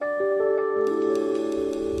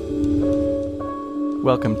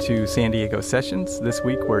Welcome to San Diego Sessions. This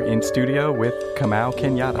week we're in studio with Kamau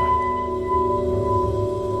Kenyatta.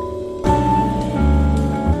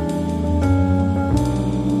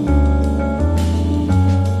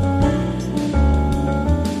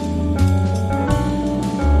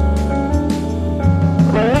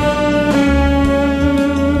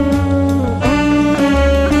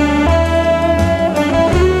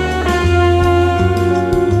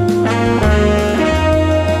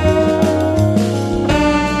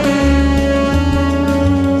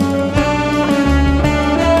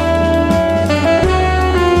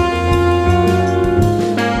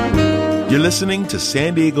 Listening to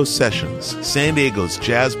San Diego Sessions, San Diego's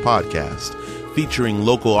jazz podcast, featuring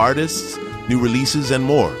local artists, new releases, and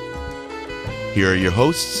more. Here are your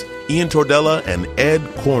hosts, Ian Tordella and Ed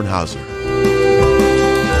Kornhauser.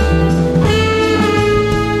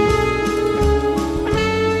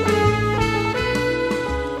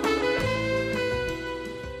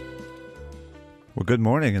 Well, good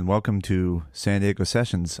morning and welcome to San Diego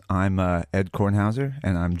Sessions. I'm Ed Kornhauser,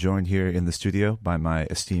 and I'm joined here in the studio by my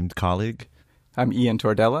esteemed colleague. I'm Ian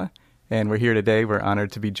Tordella, and we're here today. We're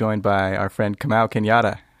honored to be joined by our friend Kamau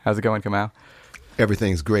Kenyatta. How's it going, Kamau?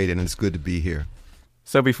 Everything's great, and it's good to be here.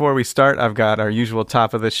 So before we start, I've got our usual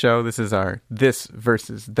top of the show. This is our This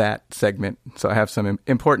versus That segment. So I have some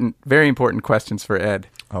very important questions for Ed.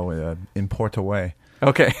 Oh, import away.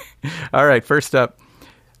 Okay. All right. First up,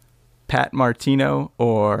 Pat Martino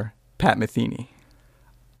or Pat Metheny?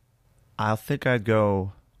 I think I'd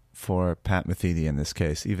go for Pat Metheny in this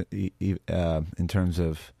case, even in terms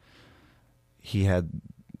of he had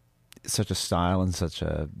such a style and such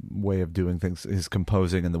a way of doing things, his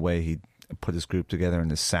composing and the way he put his group together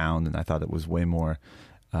and his sound, and I thought it was way more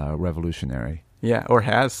revolutionary. Yeah, or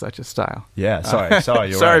has such a style. Yeah, sorry.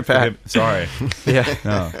 You're sorry, right. Pat. Sorry. Yeah.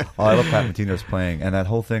 No. Oh, I love Pat Metino's playing, and that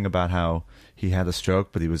whole thing about how he had a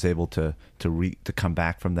stroke, but he was able to come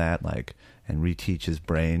back from that, and reteach his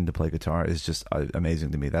brain to play guitar is just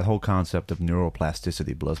amazing to me. That whole concept of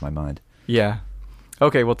neuroplasticity blows my mind. Yeah.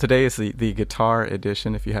 Okay, well, today is the guitar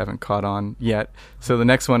edition, if you haven't caught on yet. So the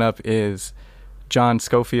next one up is John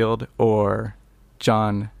Scofield or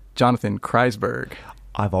Jonathan Kreisberg.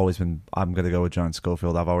 I'm going to go with John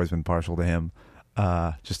Scofield. I've always been partial to him.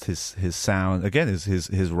 Just his sound, again,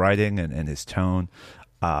 his writing and his tone.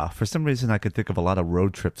 For some reason, I could think of a lot of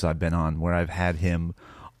road trips I've been on where I've had him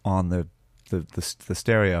on the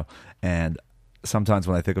stereo, and sometimes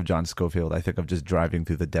when I think of John Scofield, I think of just driving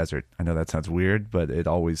through the desert. I know that sounds weird, but it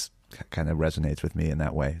always kind of resonates with me in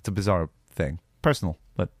that way. It's a bizarre thing, personal,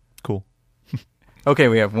 but cool. Okay,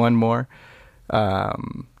 we have one more.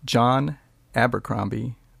 John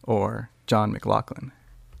Abercrombie or John McLaughlin?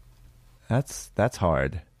 That's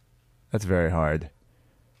hard. That's very hard.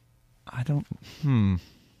 I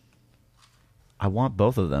want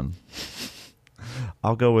both of them.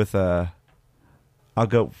 I'll go with John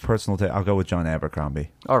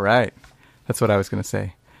Abercrombie. All right. That's what I was going to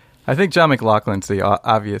say. I think John McLaughlin's the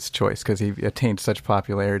obvious choice because he attained such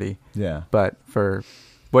popularity. Yeah. But for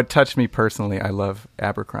what touched me personally, I love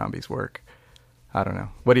Abercrombie's work. I don't know.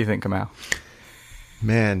 What do you think, Kamau?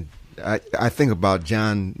 Man, I think about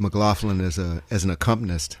John McLaughlin as an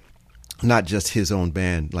accompanist, not just his own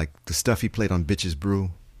band. Like the stuff he played on Bitches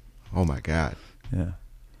Brew. Oh my God. Yeah.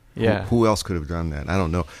 Yeah. Who else could have done that? I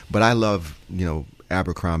don't know. But I love,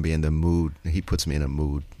 Abercrombie and the mood. He puts me in a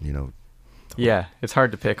mood, Yeah, it's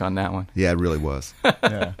hard to pick on that one. Yeah, it really was.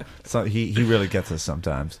 Yeah. So he really gets us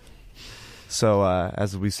sometimes. So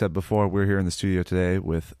as we said before, we're here in the studio today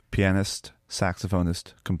with pianist,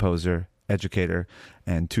 saxophonist, composer, educator,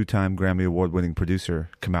 and two-time Grammy Award-winning producer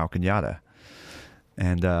Kamau Kenyatta.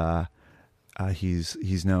 And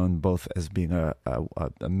he's known both as being a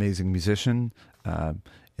amazing musician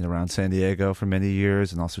in around San Diego for many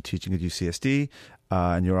years, and also teaching at UCSD.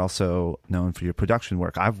 And you're also known for your production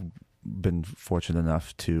work. I've been fortunate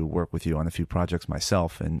enough to work with you on a few projects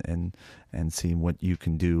myself, and seeing what you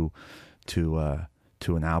can do to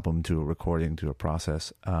an album, to a recording, to a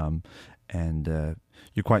process. And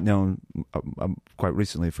you're quite known quite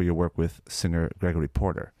recently for your work with singer Gregory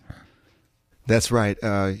Porter. That's right.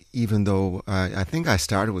 Even though I think I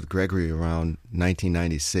started with Gregory around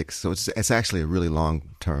 1996, so it's actually a really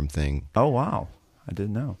long-term thing. Oh, wow. I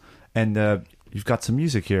didn't know. And you've got some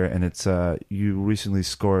music here, and it's you recently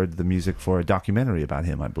scored the music for a documentary about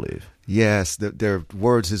him, I believe. Yes, they're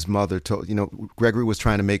words his mother told. Gregory was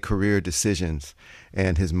trying to make career decisions,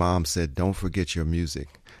 and his mom said, "Don't forget your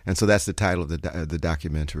music." And so that's the title of the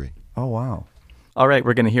documentary. Oh, wow. All right,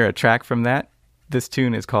 we're going to hear a track from that. This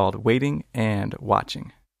tune is called Waiting and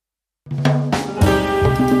Watching.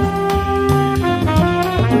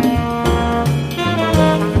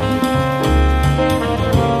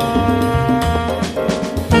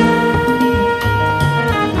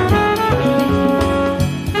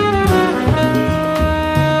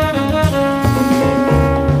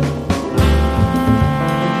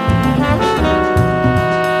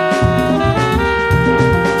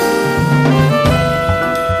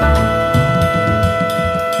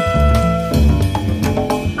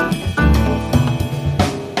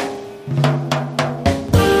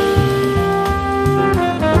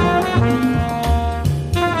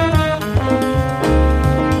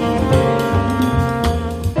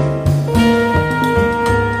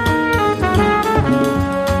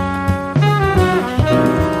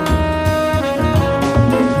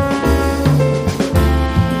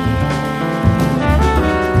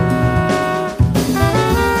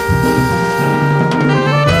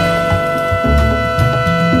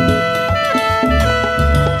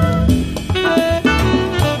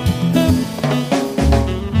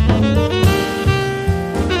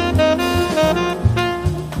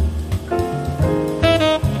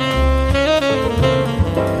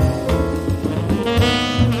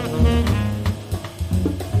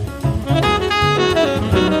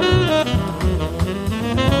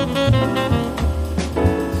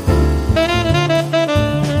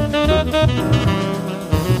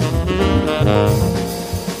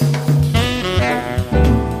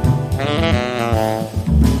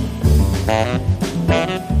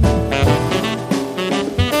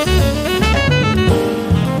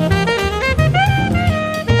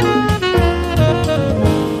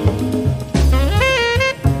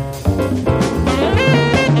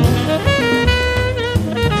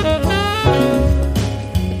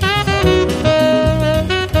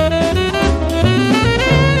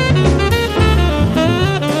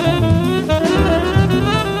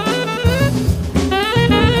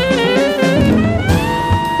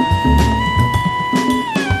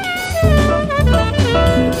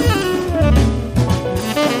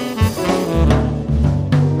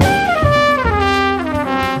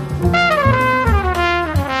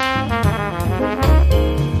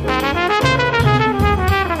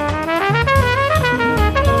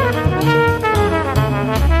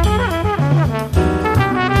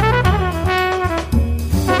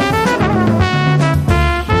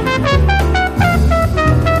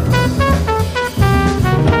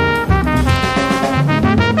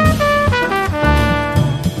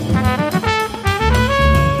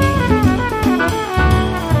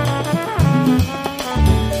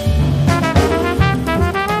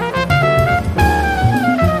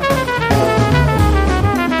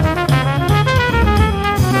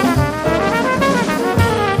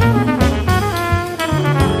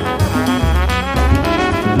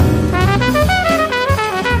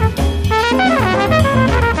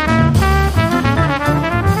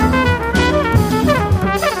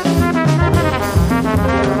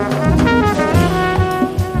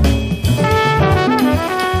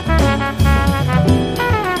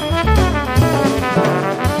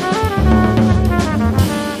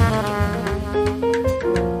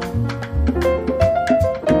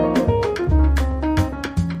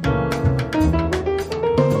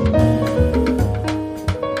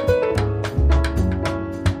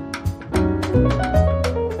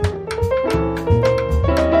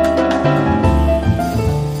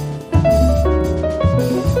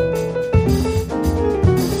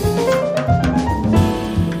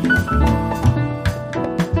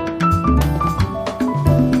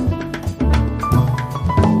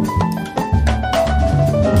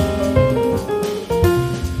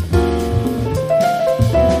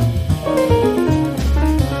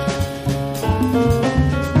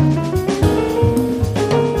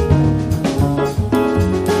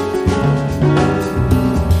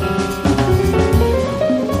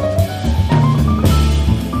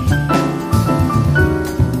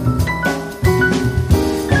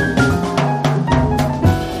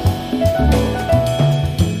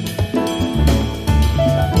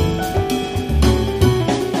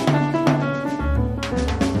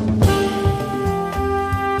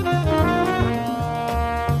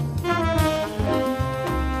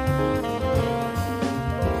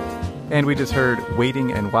 we just heard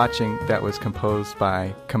Waiting and Watching. That was composed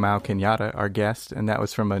by Kamau Kenyatta, our guest, and that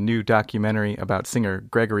was from a new documentary about singer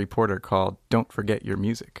Gregory Porter called Don't Forget Your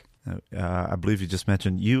Music. I believe you just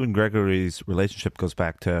mentioned you and Gregory's relationship goes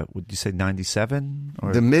back to, would you say 97?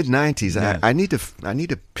 Or? The mid-90s. Yeah. I need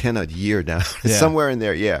to pin a year down. Yeah. Somewhere in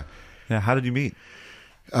there, yeah. Yeah, how did you meet?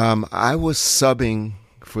 I was subbing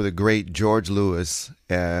for the great George Lewis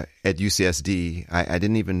at UCSD.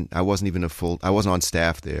 I wasn't on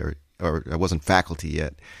staff there, or I wasn't faculty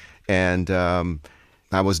yet. And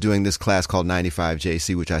I was doing this class called 95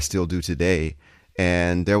 JC, which I still do today.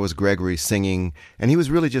 And there was Gregory singing, and he was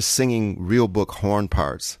really just singing real book horn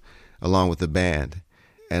parts along with the band.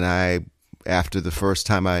 And after the first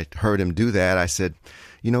time I heard him do that, I said,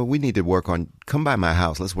 we need to come by my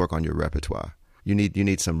house. Let's work on your repertoire. You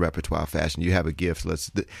need some repertoire fashion. You have a gift.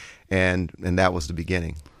 And that was the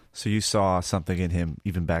beginning. So you saw something in him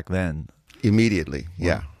even back then? Immediately,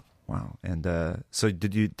 yeah. Wow. And so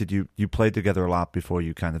did you played together a lot before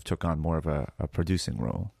you kind of took on more of a producing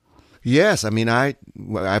role? Yes, I mean I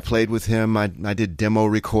played with him. I did demo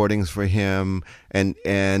recordings for him, and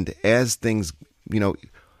as things,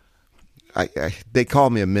 they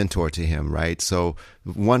called me a mentor to him, right? So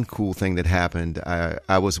one cool thing that happened,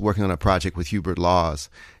 I was working on a project with Hubert Laws,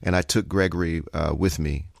 and I took Gregory with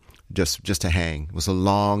me just to hang. It was a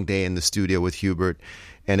long day in the studio with Hubert,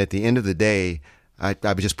 and at the end of the day, I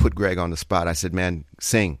just put Greg on the spot. I said, "Man,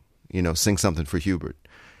 sing something for Hubert,"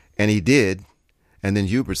 and he did. And then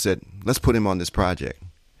Hubert said, "Let's put him on this project."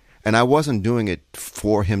 And I wasn't doing it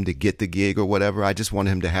for him to get the gig or whatever. I just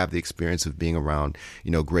wanted him to have the experience of being around,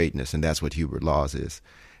 greatness. And that's what Hubert Laws is.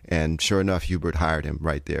 And sure enough, Hubert hired him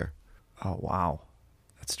right there. Oh, wow.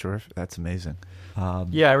 That's terrific. That's amazing.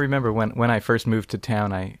 Yeah, I remember when I first moved to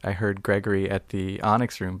town, I heard Gregory at the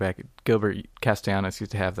Onyx Room back at Gilbert Castellanos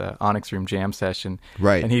used to have the Onyx Room jam session.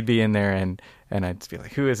 Right. And he'd be in there and I'd just be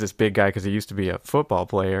like, who is this big guy? Because he used to be a football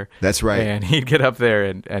player. That's right. And he'd get up there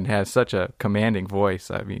and has such a commanding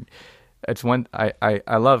voice. I mean, it's I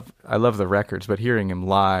love the records, but hearing him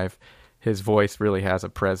live, his voice really has a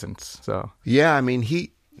presence. So yeah, I mean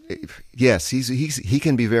he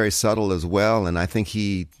can be very subtle as well, and I think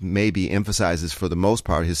he maybe emphasizes for the most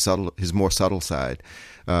part his more subtle side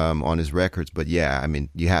on his records. But yeah, I mean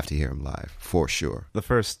you have to hear him live for sure. The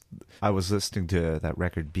first I was listening to that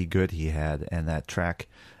record "Be Good" he had, and that track,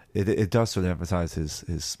 it does sort of emphasize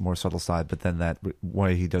his more subtle side, but then that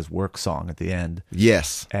way he does "Work Song" at the end.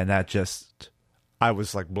 Yes, and that just. I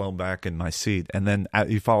was like blown back in my seat. And then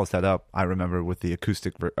he follows that up, I remember, with the a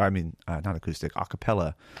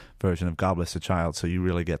cappella version of God Bless the Child. So you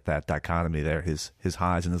really get that dichotomy there, his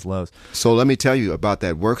highs and his lows. So let me tell you about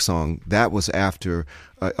that Work Song. That was after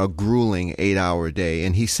a grueling 8-hour day.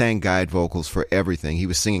 And he sang guide vocals for everything. He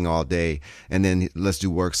was singing all day. And then let's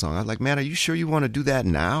do Work Song. I was like, man, are you sure you want to do that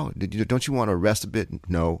now? Don't you want to rest a bit?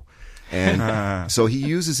 No. And so he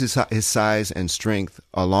uses his size and strength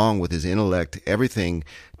along with his intellect, everything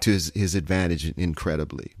to his advantage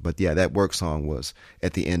incredibly. But yeah, that Work Song was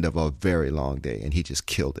at the end of a very long day, and he just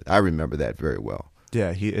killed it. I remember that very well.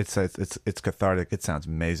 Yeah, it's cathartic. It sounds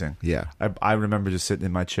amazing. Yeah, I remember just sitting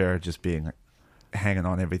in my chair, just being hanging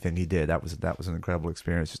on everything he did. That was an incredible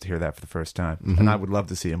experience just to hear that for the first time. Mm-hmm. And I would love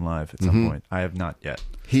to see him live at some point. I have not yet.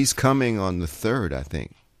 He's coming on the 3rd, I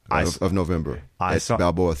think. Of November at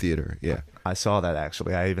Balboa Theater. Yeah, I saw that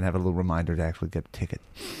actually. I even have a little reminder to actually get a ticket.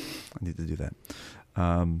 I need to do that.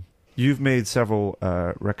 You've made several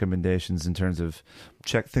recommendations in terms of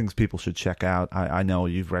things people should check out. I know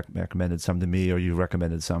you've recommended some to me, or you've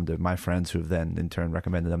recommended some to my friends who have then in turn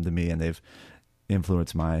recommended them to me, and they've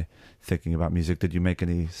influenced my thinking about music. Did you make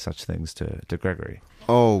any such things to Gregory?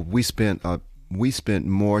 Oh, we spent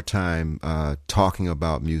more time talking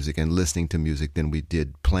about music and listening to music than we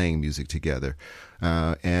did playing music together.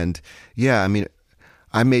 And yeah, I mean,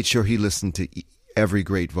 I made sure he listened to every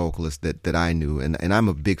great vocalist that I knew. And I'm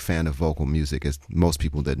a big fan of vocal music, as most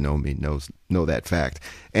people that know me know that fact.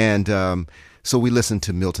 And so we listened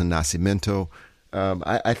to Milton Nascimento.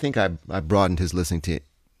 I think I broadened his listening to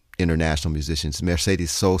international musicians,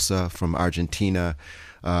 Mercedes Sosa from Argentina,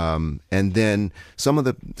 and then some of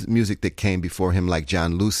the music that came before him, like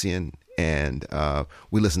John Lucian, and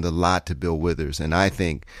we listened a lot to Bill Withers, and I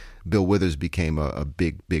think Bill Withers became a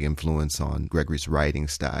big influence on Gregory's writing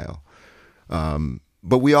style.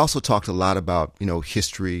 But we also talked a lot about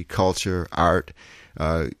history, culture, art.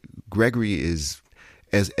 Gregory is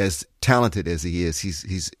as talented as he is.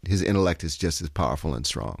 His intellect is just as powerful and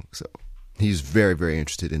strong. So he's very, very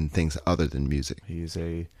interested in things other than music. He's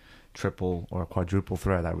a triple or quadruple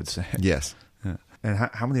threat, I would say. Yes. Yeah. And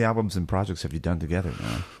how many albums and projects have you done together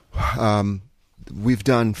now? we've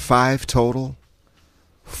done 5 total.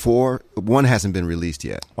 1 hasn't been released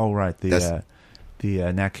yet. Oh, right. The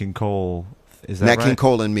Nat King Cole. Is that Nat right? King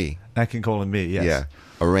Cole and Me. Nat King Cole and Me. Yes. Yeah,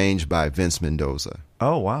 arranged by Vince Mendoza.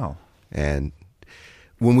 Oh, wow. And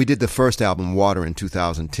when we did the first album, Water, in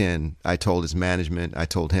 2010, I told his management, I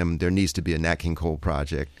told him there needs to be a Nat King Cole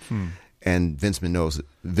project, and Vince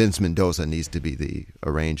Mendoza needs to be the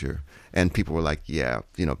arranger. And people were like, yeah,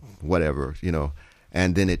 whatever,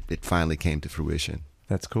 And then it finally came to fruition.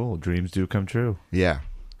 That's cool. Dreams do come true. Yeah.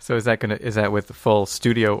 So is that with the full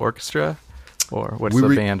studio orchestra, or what's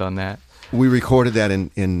the band on that? We recorded that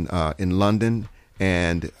in London,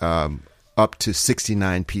 and up to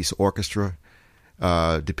 69-piece orchestra,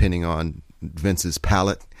 depending on Vince's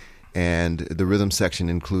palette. And the rhythm section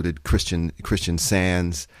included Christian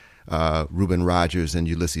Sands, Reuben Rogers, and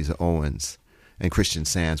Ulysses Owens. And Christian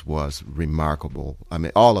Sands was remarkable. I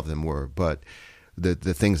mean, all of them were, but the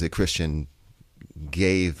things that Christian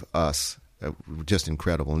gave us were just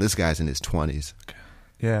incredible. And this guy's in his 20s.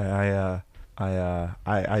 Yeah,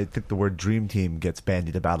 I think the word dream team gets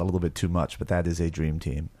bandied about a little bit too much, but that is a dream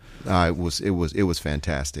team. It was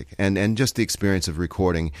fantastic, and just the experience of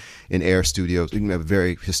recording in Air Studios, a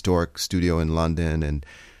very historic studio in London, and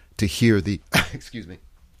to hear the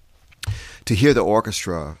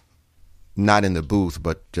orchestra, not in the booth,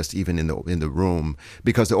 but just even in the room,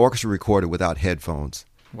 because the orchestra recorded without headphones.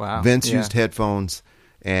 Wow. Vince used headphones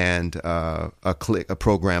and a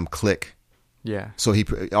program click. Yeah. So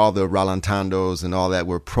all the ralentandos and all that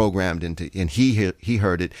were programmed into, and he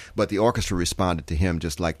heard it, but the orchestra responded to him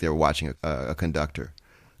just like they were watching a conductor.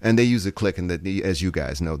 And they use a click, and as you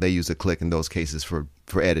guys know, they use a click in those cases for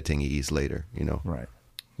editing ease later. Right.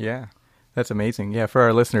 Yeah, that's amazing. Yeah, for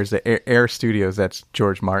our listeners, the Air Studios, that's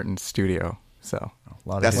George Martin's studio. So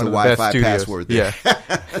that's the Wi-Fi password there.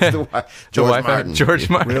 Yeah. George Martin. George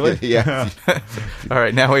Martin. Really? Yeah. All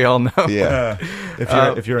right, now we all know. Yeah.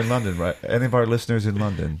 If you're in London, right? Any of our listeners in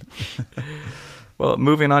London. Well,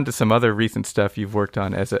 moving on to some other recent stuff you've worked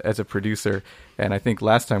on as a producer, and I think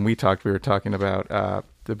last time we talked, we were talking about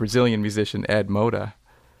the Brazilian musician Ed Moda.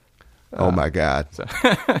 Oh my God!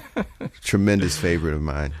 Tremendous favorite of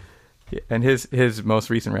mine. Yeah, and his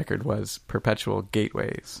most recent record was Perpetual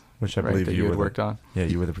Gateways, which I believe that you had worked on. Yeah,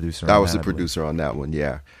 you were the producer. I was the producer on that one.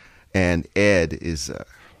 Yeah, and Ed is.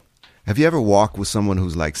 Have you ever walked with someone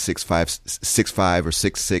who's like 6'5" or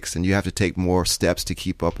 6'6", and you have to take more steps to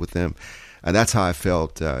keep up with them? And that's how I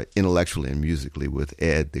felt intellectually and musically with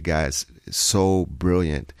Ed. The guy is so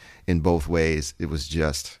brilliant in both ways. It was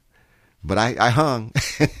just, but I hung.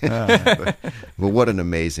 But what an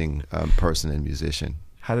amazing person and musician.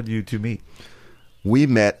 How did you two meet? We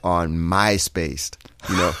met on MySpace.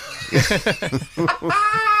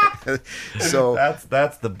 So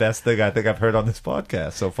that's the best thing I think I've heard on this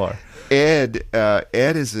podcast so far. Ed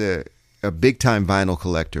is a big-time vinyl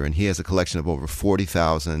collector, and he has a collection of over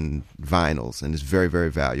 40,000 vinyls, and is very,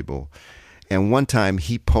 very valuable. And one time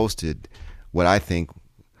he posted what I think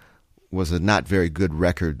was a not very good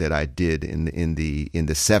record that I did in the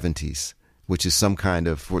 70s, which is some kind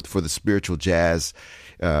of, for the spiritual jazz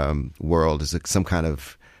world, is some kind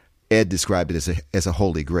of, Ed described it as a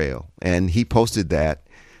holy grail. And he posted that.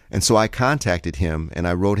 And so I contacted him, and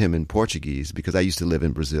I wrote him in Portuguese, because I used to live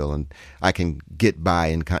in Brazil, and I can get by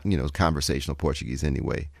in conversational Portuguese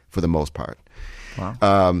anyway, for the most part.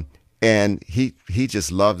 Wow. And he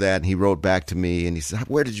just loved that, and he wrote back to me, and he said,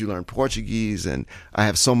 "Where did you learn Portuguese? And I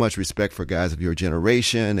have so much respect for guys of your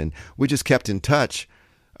generation." And we just kept in touch,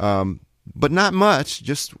 but not much,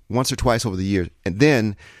 just once or twice over the years. And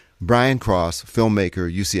then Brian Cross,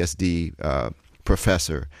 filmmaker, UCSD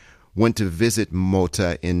professor, went to visit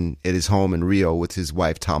Mota at his home in Rio with his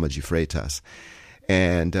wife, Thalma de Freitas.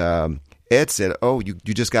 And Ed said, "Oh, you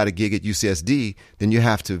just got a gig at UCSD, then you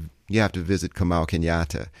have to visit Kamau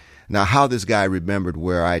Kenyatta." Now, how this guy remembered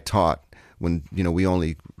where I taught when we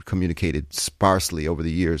only communicated sparsely over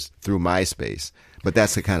the years through MySpace, but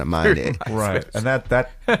that's the kind of mind he has. Right, and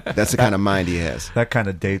that's the kind of mind he has. That kind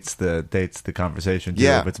of dates the conversation too,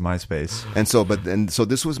 Yeah. if it's MySpace. And so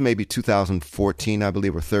this was maybe 2014, I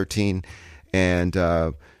believe, or 13, and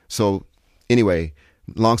so anyway,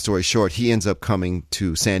 long story short, he ends up coming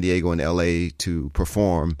to San Diego and LA to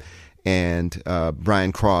perform, and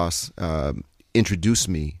Brian Cross introduced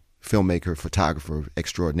me. Filmmaker, photographer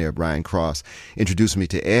extraordinaire Brian Cross introduced me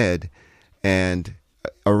to Ed and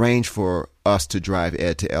arranged for us to drive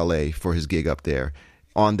Ed to L.A. for his gig up there.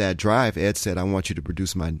 On that drive, Ed said, "I want you to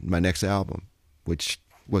produce my next album," which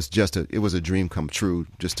was it was a dream come true,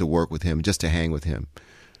 just to work with him, just to hang with him.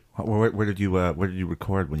 Where did you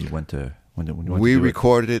record when you went to We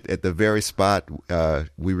recorded it at the very spot.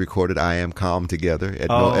 We recorded "I Am Calm" together at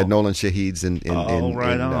Nolan Shahid's in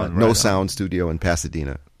No Sound Studio in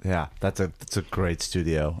Pasadena. Yeah, that's a great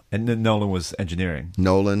studio. And then Nolan was engineering.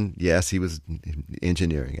 Nolan, yes, he was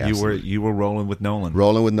engineering. Absolutely. You were rolling with Nolan.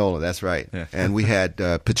 Rolling with Nolan, that's right. Yeah. And we had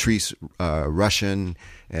Patrice Rushen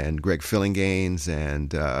and Greg Fillinganes and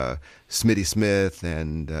Smitty Smith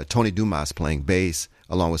and Tony Dumas playing bass,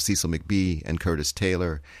 along with Cecil McBee and Curtis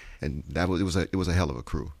Taylor, and it was a hell of a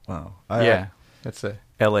crew. Wow. That's a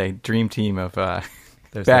LA dream team of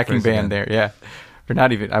backing band there. Yeah. Or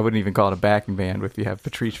not even, I wouldn't even call it a backing band if you have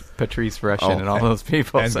Patrice Rushen and all those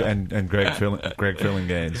people. And Greg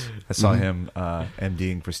Fillinganes. I saw him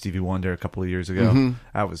MDing for Stevie Wonder a couple of years ago.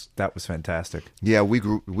 Mm-hmm. That was fantastic. Yeah, we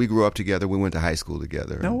grew up together. We went to high school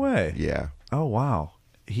together. No way. Yeah. Oh wow.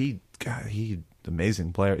 He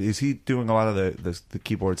amazing player. Is he doing a lot of the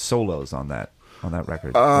keyboard solos on that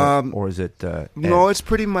record? Or is it no, it's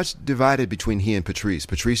pretty much divided between he and Patrice.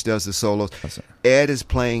 Patrice does the solos.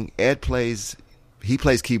 He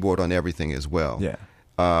plays keyboard on everything as well. Yeah.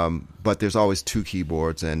 But there's always two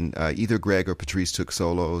keyboards, and either Greg or Patrice took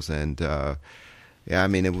solos, and I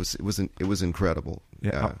mean it was incredible.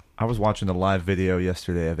 Yeah, I was watching a live video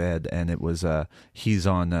yesterday of Ed, and it was he's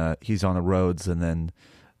on the Rhodes, and then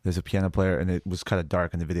there's a piano player, and it was kind of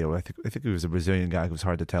dark in the video. I think it was a Brazilian guy who was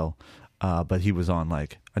hard to tell, but he was on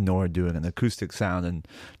like a Nord doing an acoustic sound, and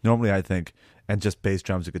normally I think. And just bass,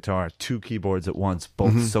 drums, and guitar, two keyboards at once,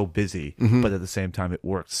 both so busy, but at the same time, it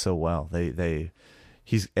works so well.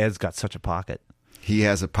 Ed's got such a pocket. He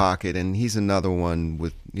has a pocket, and he's another one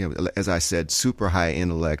with, as I said, super high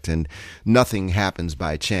intellect, and nothing happens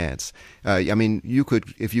by chance. I mean, you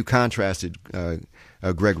could, if you contrasted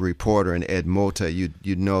Gregory Porter and Ed Mota,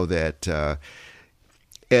 you'd know that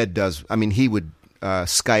Ed does. I mean, he would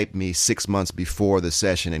Skype me 6 months before the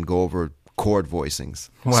session and go over chord voicings,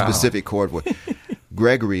 specific chord voice.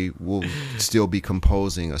 Gregory will still be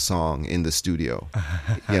composing a song in the studio,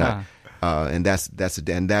 and that's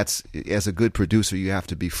as a good producer, you have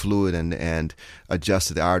to be fluid and adjust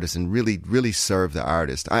to the artist and really serve the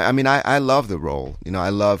artist. I mean, I love the role, I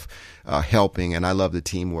love helping, and I love the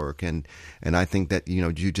teamwork, and I think that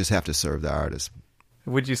you just have to serve the artist.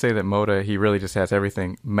 Would you say that Mota, he really just has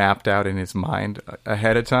everything mapped out in his mind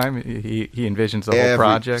ahead of time? He envisions the whole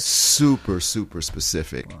project? Super, super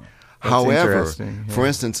specific. Wow. However, for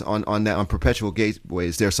instance, on Perpetual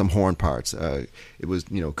Gateways, there's some horn parts. It was,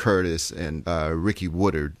 Curtis and Ricky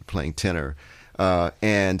Woodard playing tenor.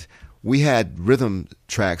 And we had rhythm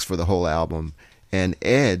tracks for the whole album, and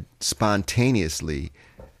Ed spontaneously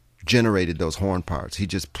generated those horn parts. He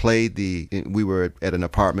just played we were at an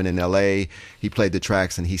apartment in L.A., he played the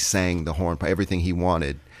tracks and he sang the horn part, everything he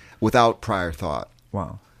wanted, without prior thought.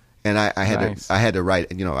 Wow. And I had to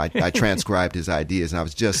write, I transcribed his ideas, and I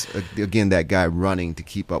was just, again, that guy running to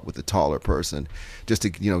keep up with the taller person, just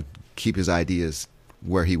to, keep his ideas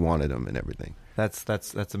where he wanted them and everything. That's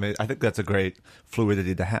amazing. I think that's a great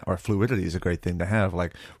fluidity to have, or fluidity is a great thing to have.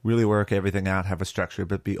 Like, really work everything out, have a structure,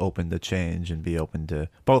 but be open to change and be open to,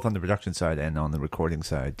 both on the production side and on the recording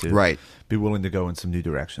side, to be willing to go in some new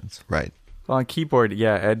directions. Right. Well, on keyboard,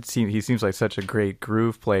 Ed he seems like such a great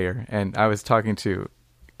groove player. And I was talking to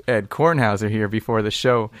Ed Kornhauser here before the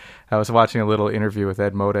show. I was watching a little interview with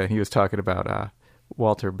Ed Mota, and he was talking about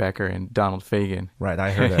Walter Becker and Donald Fagen. Right,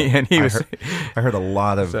 I heard that. I heard a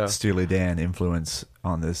lot of Steely Dan influence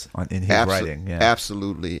in his writing. Yeah.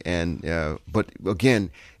 Absolutely, and but again,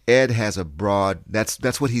 Ed has a broad.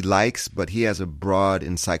 That's what he likes, but he has a broad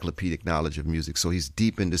encyclopedic knowledge of music. So he's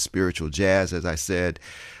deep into spiritual jazz, as I said.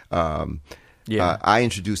 I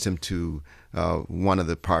introduced him to one of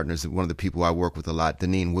the partners, one of the people I work with a lot,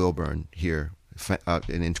 Deneen Wilburn here.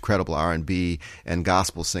 An incredible R&B and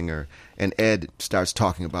gospel singer, and Ed starts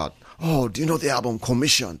talking about, do you know the album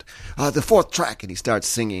Commissioned, the fourth track, and he starts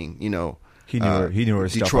singing, he knew her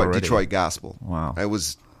stuff already. Detroit gospel. Wow. It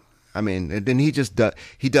was, and then he does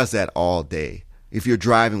that all day. If you're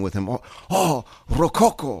driving with him,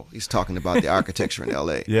 Rococo, he's talking about the architecture in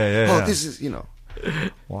L.A. Yeah. This is,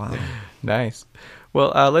 Wow. Nice.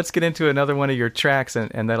 Well, let's get into another one of your tracks,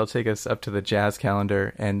 and that'll take us up to the jazz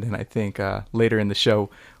calendar. And then I think later in the show,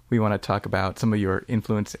 we want to talk about some of your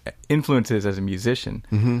influences as a musician.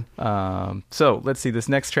 Mm-hmm. So let's see. This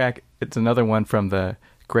next track, it's another one from the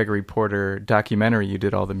Gregory Porter documentary you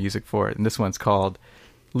did all the music for. And this one's called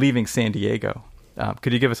Leaving San Diego.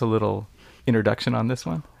 Could you give us a little introduction on this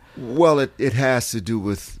one? Well, it has to do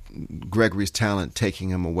with Gregory's talent taking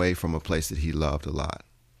him away from a place that he loved a lot.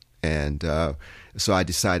 And so I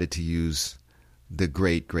decided to use the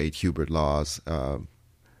great Hubert Laws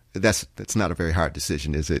that's not a very hard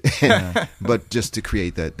decision, is it? But just to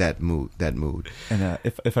create that mood. And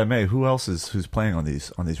if I may, who's playing on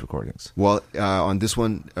these recordings? Well, on this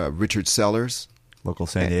one, Richard Sellers, local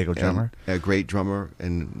San Diego drummer, a great drummer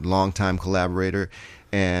and longtime collaborator.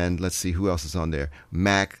 And let's see who else is on there.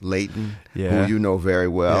 Mac Layton, who you know very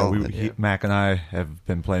well. Mac and I have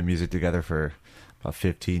been playing music together for about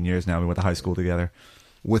 15 years now. We went to high school together.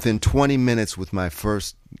 Within 20 minutes with my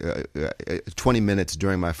first 20 minutes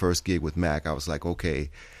during my first gig with Mac, I was like,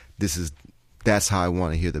 okay, that's how I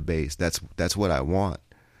want to hear the bass. That's what I want.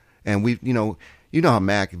 And you know how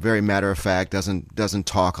Mac, very matter of fact, doesn't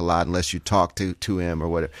talk a lot unless you talk to him or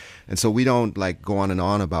whatever. And so we don't like go on and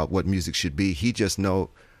on about what music should be. He just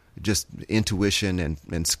intuition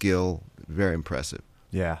and skill, very impressive.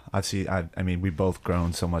 Yeah, I mean, we've both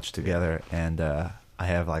grown so much together, and I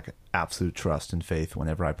have like absolute trust and faith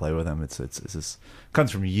whenever I play with him. It's this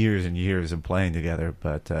comes from years and years of playing together,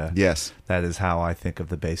 but yes, that is how I think of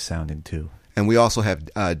the bass sounding too. And we also have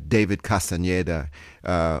David Castaneda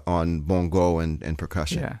on bongo and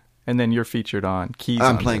percussion. Yeah, and then you're featured on keys.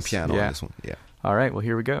 I'm playing piano on this one. Yeah. All right. Well,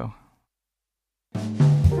 here we go.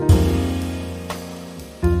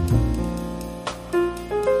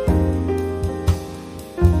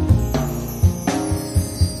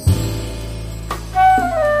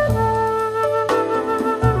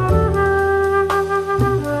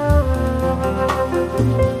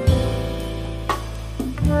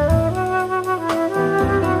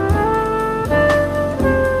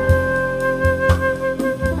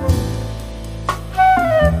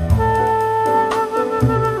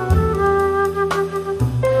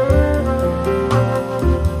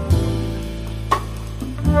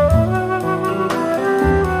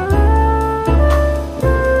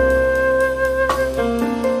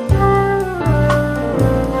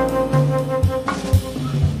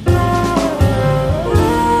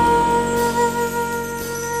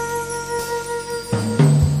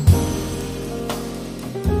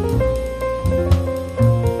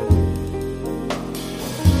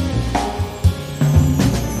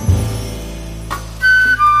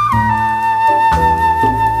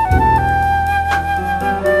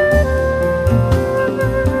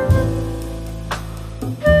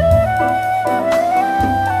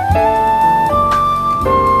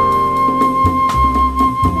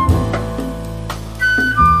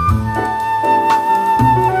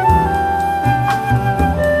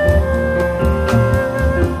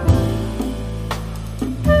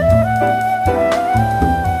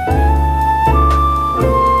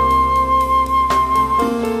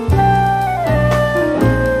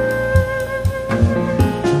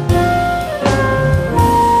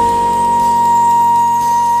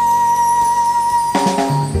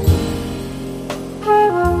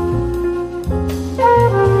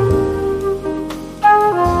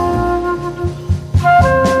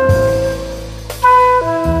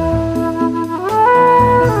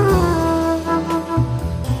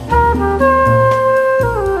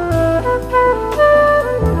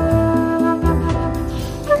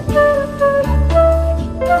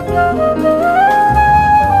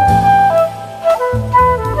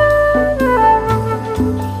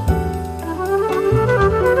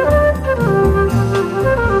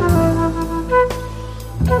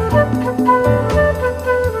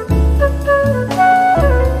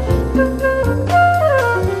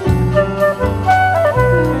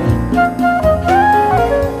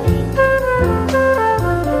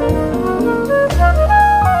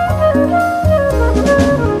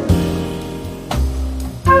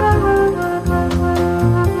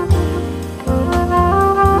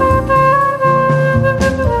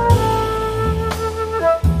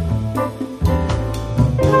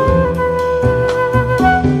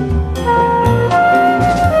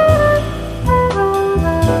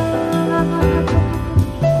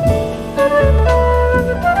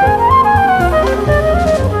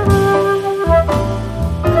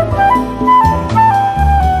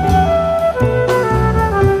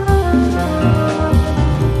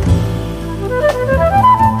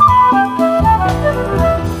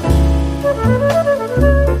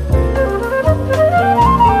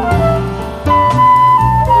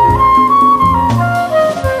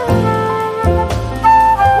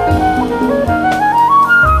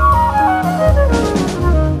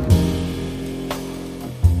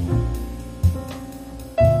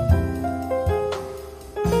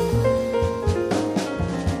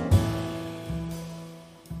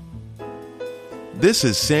 This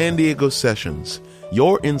is San Diego Sessions,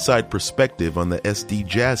 your inside perspective on the SD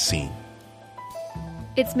jazz scene.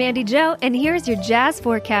 It's Mandy Jo, and here's your jazz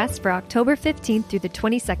forecast for October 15th through the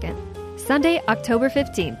 22nd. Sunday, October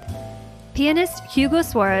 15th. Pianist Hugo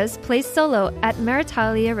Suarez plays solo at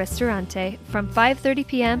Maritalia Ristorante from 5:30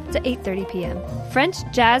 p.m. to 8:30 p.m. French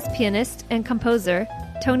jazz pianist and composer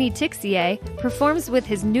Tony Tixier performs with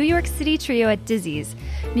his New York City trio at Dizzy's.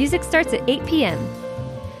 Music starts at 8 p.m.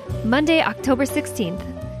 Monday, October 16th.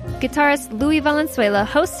 Guitarist Louis Valenzuela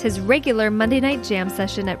hosts his regular Monday night jam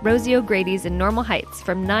session at Rosie O'Grady's in Normal Heights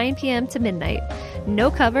from 9 p.m. to midnight.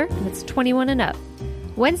 No cover, and it's 21 and up.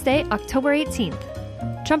 Wednesday, October 18th.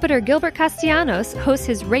 Trumpeter Gilbert Castellanos hosts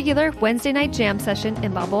his regular Wednesday night jam session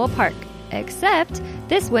in Balboa Park. Except,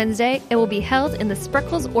 this Wednesday, it will be held in the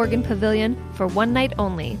Spreckles Organ Pavilion for one night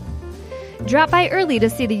only. Drop by early to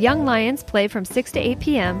see the Young Lions play from 6 to 8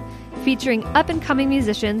 p.m., featuring up-and-coming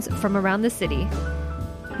musicians from around the city.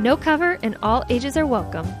 No cover and all ages are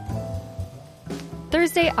welcome.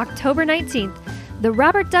 Thursday, October 19th, the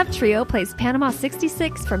Robert Dove Trio plays Panama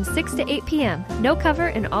 66 from 6 to 8 p.m. No cover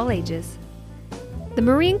and all ages. The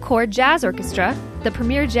Marine Corps Jazz Orchestra, the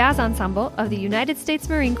premier jazz ensemble of the United States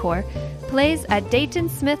Marine Corps, plays at Dayton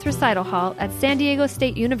Smith Recital Hall at San Diego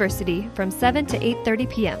State University from 7 to 8:30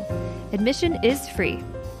 p.m. Admission is free.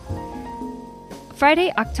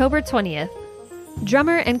 Friday, October 20th.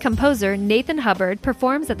 Drummer and composer Nathan Hubbard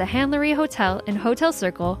performs at the Hanlery Hotel in Hotel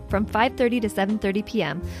Circle from 5:30 to 7:30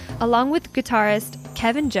 p.m., along with guitarist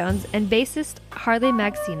Kevin Jones and bassist Harley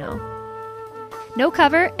Magsino. No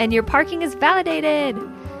cover, and your parking is validated!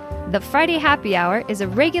 The Friday Happy Hour is a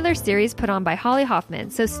regular series put on by Holly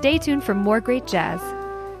Hoffman, so stay tuned for more great jazz.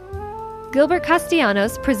 Gilbert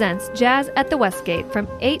Castellanos presents Jazz at the Westgate from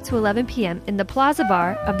 8 to 11 p.m. in the Plaza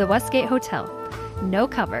Bar of the Westgate Hotel. No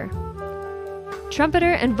cover.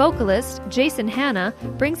 Trumpeter and vocalist Jason Hanna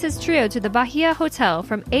brings his trio to the Bahia Hotel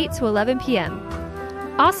from 8 to 11 p.m.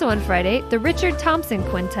 Also on Friday, the Richard Thompson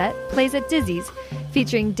Quintet plays at Dizzy's,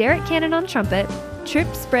 featuring Derek Cannon on trumpet,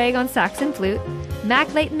 Trip Sprague on sax and flute,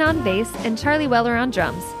 Mac Layton on bass, and Charlie Weller on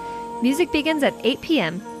drums. Music begins at 8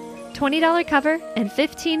 p.m. $20 cover and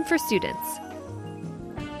 $15 for students.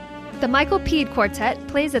 The Michael Peed Quartet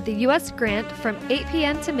plays at the U.S. Grant from 8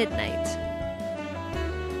 p.m. to midnight.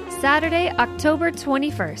 Saturday, October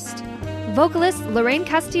 21st. Vocalist Lorraine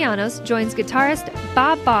Castellanos joins guitarist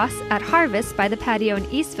Bob Boss at Harvest by the Patio in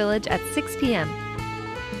East Village at 6 p.m.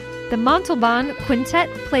 The Montalban Quintet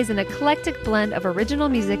plays an eclectic blend of original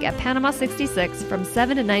music at Panama 66 from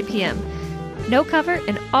 7 to 9 p.m. No cover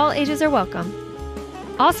and all ages are welcome.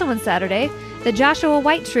 Also on Saturday, the Joshua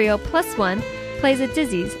White Trio Plus One plays at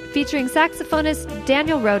Dizzy's, featuring saxophonist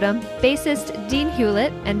Daniel Rodham, bassist Dean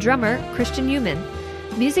Hewlett, and drummer Christian Newman.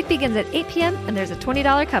 Music begins at 8 p.m. and there's a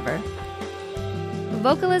 $20 cover.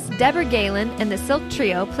 Vocalist Deborah Galen and the Silk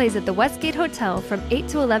Trio plays at the Westgate Hotel from 8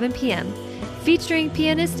 to 11 p.m., featuring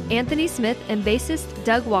pianist Anthony Smith and bassist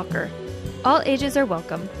Doug Walker. All ages are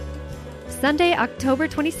welcome. Sunday, October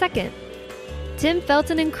 22nd. Tim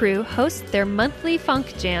Felton and crew host their monthly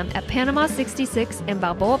funk jam at Panama 66 in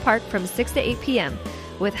Balboa Park from 6 to 8 p.m.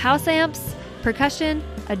 with house amps, percussion,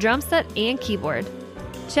 a drum set, and keyboard.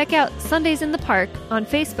 Check out Sundays in the Park on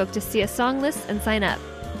Facebook to see a song list and sign up.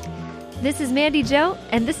 This is Mandy Jo,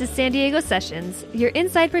 and this is San Diego Sessions, your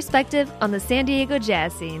inside perspective on the San Diego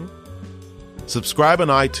jazz scene. Subscribe on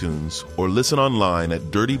iTunes or listen online at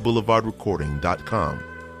dirtyboulevardrecording.com.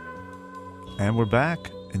 And we're back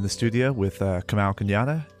in the studio with Kamau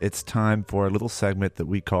Kenyatta. It's time for a little segment that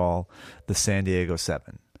we call the San Diego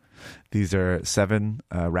 7. These are 7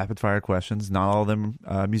 rapid-fire questions, not all of them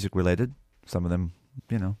music-related. Some of them,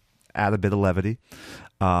 add a bit of levity.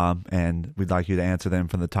 And we'd like you to answer them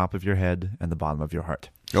from the top of your head and the bottom of your heart.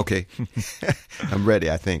 Okay. I'm ready,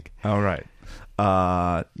 I think. All right.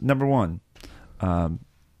 Number 1.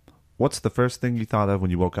 What's the first thing you thought of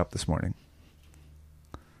when you woke up this morning?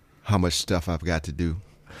 How much stuff I've got to do.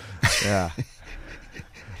 Yeah.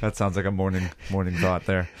 That sounds like a morning thought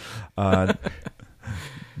there.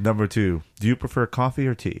 Number 2. Do you prefer coffee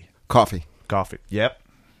or tea? Coffee. Coffee. Yep.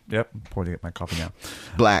 I'm pointing at my coffee now.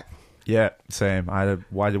 Black. Yeah, same. Why do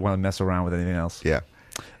you want to mess around with anything else? Yeah.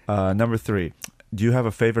 Number 3. Do you have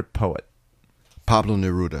a favorite poet? Pablo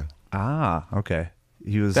Neruda. Ah, okay.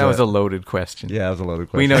 That was a loaded question. Yeah, that was a loaded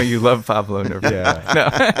question. We know you love Pablo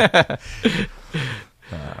Neruda.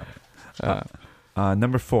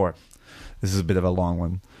 Number 4. This is a bit of a long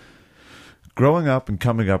one. Growing up and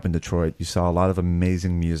coming up in Detroit, you saw a lot of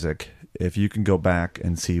amazing music. If you can go back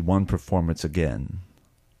and see one performance again,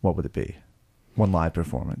 what would it be? One live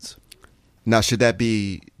performance. Now, should that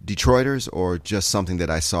be Detroiters or just something that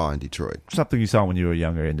I saw in Detroit? Something you saw when you were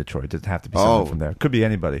younger in Detroit. It doesn't have to be someone from there. Could be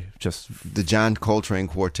anybody. Just the John Coltrane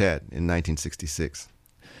Quartet in 1966.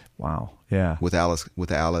 Wow. Yeah. With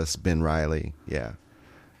Alice, Ben Riley. Yeah.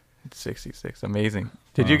 66. Amazing.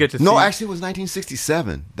 Did you get to see? No, actually, it was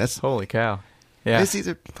 1967. That's Holy cow. Yeah. It's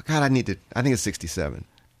either. God, I think it's 67.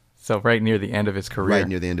 So right near the end of his career. Right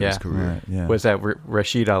near the end of his career. Right, yeah. Was that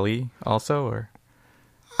Rashid Ali also, or?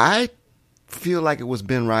 I feel like it was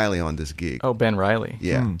Ben Riley on this gig. Oh, Ben Riley.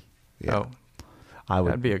 Yeah. Yeah. Oh, I would.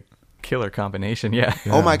 that'd be a killer combination. Yeah.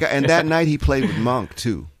 Oh my God! And that night he played with Monk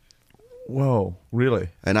too. Whoa, really?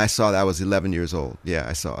 And I saw that. I was 11 years old. Yeah,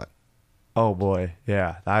 I saw it. Oh boy,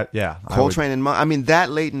 yeah, Coltrane and Monk. I mean, that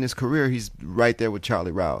late in his career, he's right there with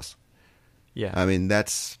Charlie Rouse. Yeah. I mean,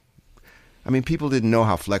 people didn't know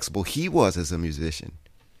how flexible he was as a musician.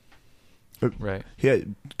 Right.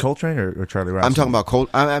 Coltrane or Charlie Rouse? I'm talking about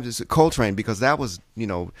Coltrane because that was,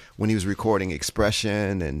 when he was recording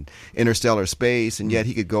Expression and Interstellar Space, and yet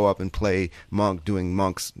he could go up and play Monk, doing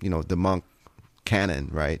Monk's, the Monk canon,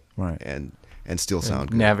 right? Right. And still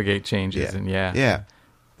sound good. Navigate changes and Yeah.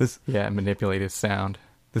 manipulate his sound.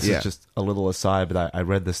 This is just a little aside, but I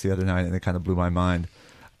read this the other night and it kind of blew my mind.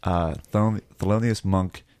 Thelonious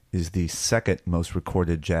Monk is the second most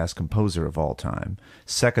recorded jazz composer of all time,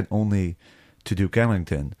 second only to Duke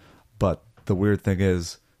Ellington. But the weird thing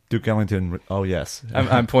is, Duke Ellington. Oh yes,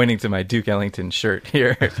 I'm pointing to my Duke Ellington shirt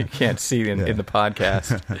here. If you can't see in the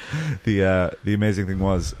podcast, the amazing thing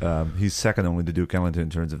was he's second only to Duke Ellington in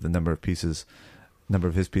terms of the number of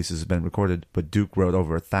his pieces has been recorded. But Duke wrote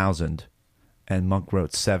over 1,000, and Monk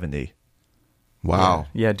wrote 70. Wow.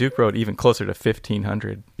 Yeah, Duke wrote even closer to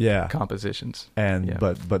 1,500 Yeah. compositions. And Yeah.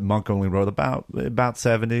 but Monk only wrote about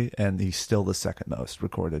 70, and he's still the second most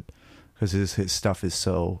recorded because his stuff is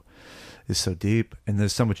so deep, and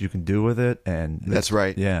there's so much you can do with it. And That's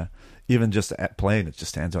right. Yeah, even just playing it just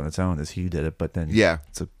stands on its own as he did it. But then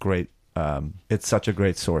it's a great, it's such a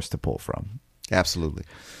great source to pull from. Absolutely.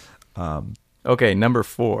 Okay, number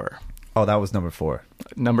 4. Oh, that was number 4.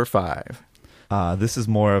 Number 5. This is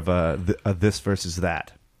more of a this versus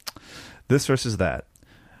that. This versus that.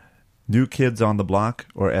 New Kids on the Block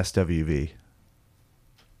or SWV?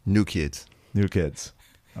 New Kids. New Kids.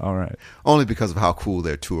 All right. Only because of how cool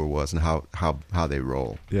their tour was and how they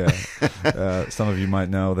roll. Yeah. Some of you might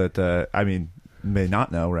know that, may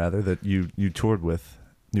not know, rather, that you toured with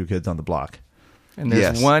New Kids on the Block. And there's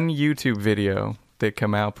Yes. one YouTube video that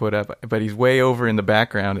Kamau put up, but he's way over in the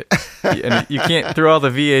background. And you can't, through all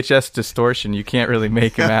the VHS distortion, you can't really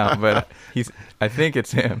make him out, but I think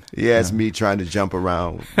it's him. Yeah, it's me trying to jump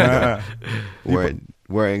around,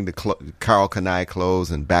 wearing the Carl Kanai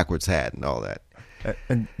clothes and backwards hat and all that.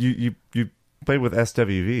 And you played with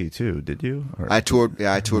SWV too, did you? Or- I toured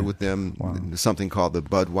with them. Wow. Something called the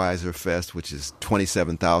Budweiser Fest, which is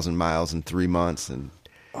 27,000 miles in 3 months, and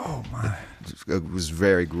oh my, it was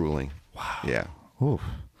very grueling. Wow. Yeah. Oof.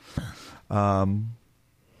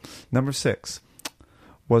 Number 6.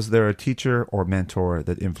 Was there a teacher or mentor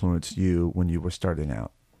that influenced you when you were starting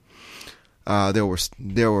out? There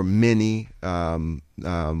were many. One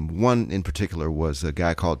in particular was a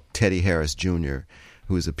guy called Teddy Harris Jr.,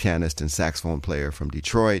 who is a pianist and saxophone player from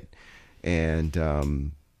Detroit,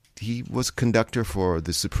 and he was conductor for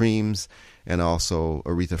the Supremes and also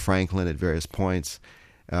Aretha Franklin at various points,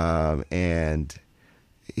 and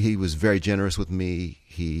he was very generous with me.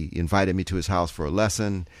 He invited me to his house for a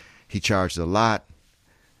lesson. He charged a lot,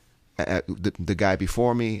 the guy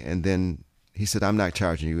before me, and then he said, "I'm not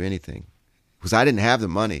charging you anything." Because I didn't have the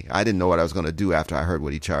money. I didn't know what I was going to do after I heard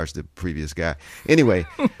what he charged the previous guy. Anyway,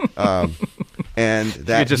 and that you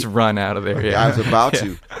could just run out of there. Yeah. I was about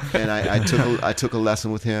to, and I took a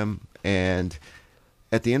lesson with him. And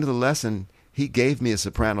at the end of the lesson, he gave me a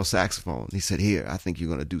soprano saxophone. He said, "Here, I think you're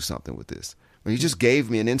going to do something with this." Well, he just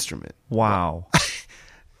gave me an instrument. Wow.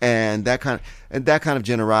 And that kind of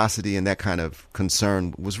generosity and that kind of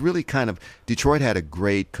concern was really Detroit had a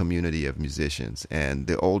great community of musicians, and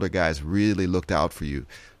the older guys really looked out for you.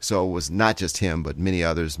 So it was not just him, but many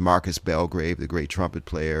others. Marcus Belgrave, the great trumpet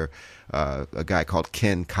player, a guy called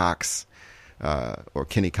Ken Cox, or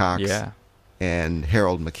Kenny Cox, and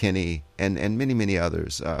Harold McKinney, and many, many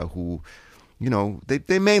others who,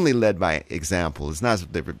 they mainly led by example. It's not as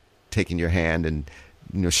if they were taking your hand and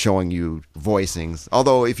showing you voicings.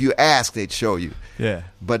 Although if you ask, they'd show you. Yeah.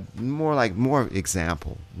 But more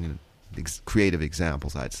example, creative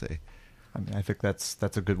examples, I'd say. I think that's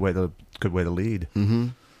a good way to lead. Mm-hmm.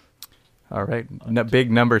 All right.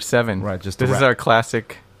 Big number 7. Right. This is our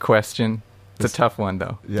classic question. It's a tough one,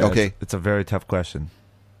 though. Yeah. Okay. It's a very tough question.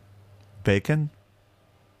 Bacon?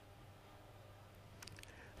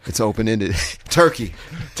 It's open-ended. Turkey.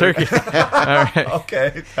 All right.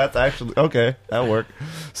 Okay, that's actually okay. That'll work.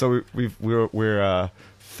 So we're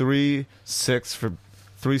 3-6 for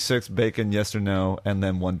 3-6 bacon, yes or no, and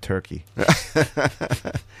then 1 turkey.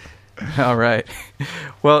 All right.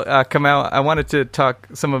 Well, Kamau, I wanted to talk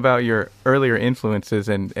some about your earlier influences,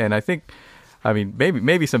 and I think, I mean,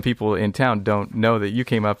 maybe some people in town don't know that you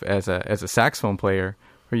came up as a saxophone player,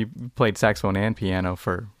 or you played saxophone and piano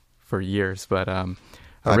for years, but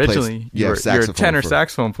originally you're a tenor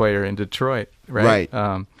saxophone player in Detroit, right?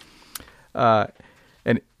 Right.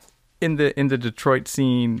 And in the Detroit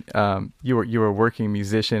scene, you were a working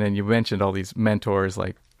musician, and you mentioned all these mentors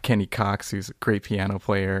like Kenny Cox, who's a great piano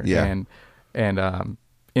player, and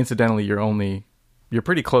incidentally, you're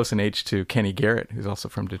pretty close in age to Kenny Garrett, who's also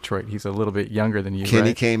from Detroit. He's a little bit younger than you. Kenny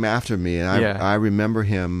right? came after me, and I remember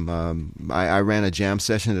him. I ran a jam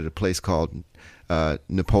session at a place called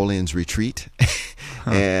Napoleon's Retreat,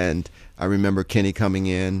 and I remember Kenny coming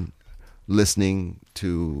in, listening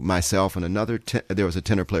to myself and another. There was a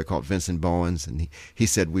tenor player called Vincent Bowens, and he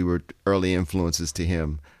said we were early influences to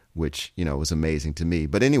him, which was amazing to me.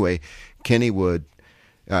 But anyway, Kenny would,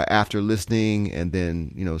 after listening and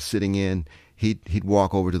then sitting in, he'd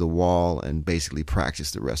walk over to the wall and basically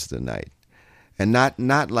practice the rest of the night, and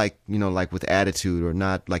not like like with attitude, or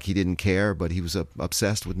not like he didn't care, but he was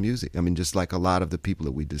obsessed with music. I mean, just like a lot of the people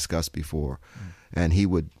that we discussed before, and he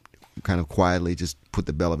would kind of quietly just put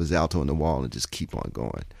the bell of his alto on the wall and just keep on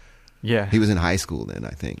going. Yeah, he was in high school then,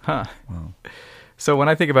 I think. Huh. Wow. So when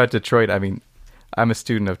I think about Detroit, I mean, I'm a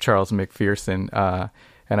student of Charles McPherson,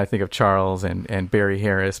 and I think of Charles and Barry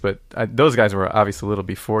Harris, but those guys were obviously a little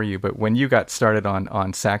before you. But when you got started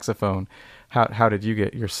on saxophone, how did you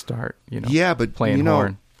get your start? But playing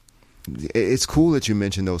horn. It's cool that you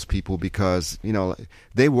mentioned those people, because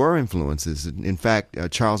they were influences. In fact,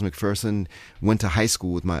 Charles McPherson went to high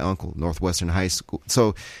school with my uncle, Northwestern High School.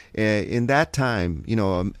 So in that time,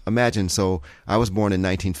 imagine. So I was born in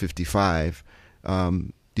 1955.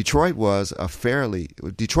 Detroit was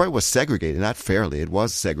segregated, not fairly. It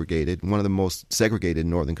was segregated, one of the most segregated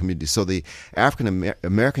northern communities. So the African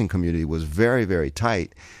American community was very, very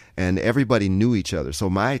tight, and everybody knew each other. So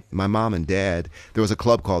my mom and dad, there was a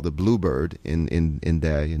club called the Bluebird in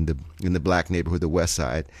the black neighborhood, the West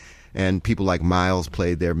Side, and people like Miles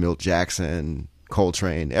played there, Milt Jackson,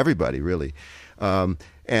 Coltrane, everybody really,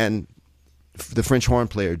 and the French horn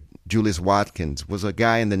player Julius Watkins was a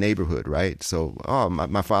guy in the neighborhood, right? So,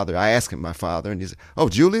 my father, I asked him, my father, and he said, "Oh,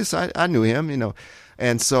 Julius, I knew him,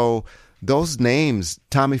 And so those names,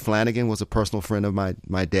 Tommy Flanagan was a personal friend of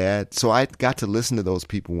my dad. So I got to listen to those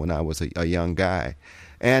people when I was a young guy.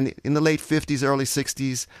 And in the late 50s, early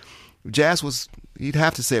 60s, jazz was, you'd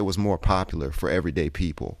have to say it was more popular for everyday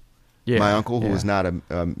people. Yeah, my uncle, who was not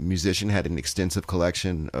a musician, had an extensive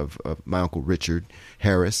collection of my uncle Richard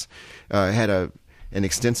Harris, had an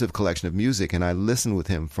extensive collection of music, and I listened with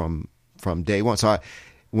him from day one. So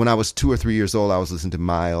when I was 2 or 3 years old, I was listening to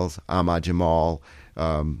Miles, Ahmad Jamal,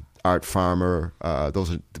 Art Farmer.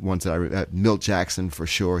 Those are the ones that Milt Jackson for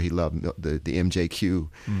sure. He loved the MJQ.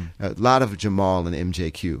 A lot of Jamal and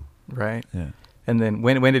MJQ. Right. Yeah. And then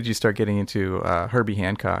when did you start getting into Herbie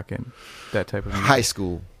Hancock and that type of music? High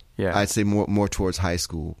school. Yeah. I'd say more towards high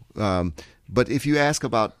school. But if you ask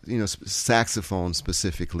about saxophone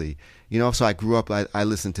specifically, so I grew up. I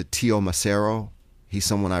listened to Tio Macero. He's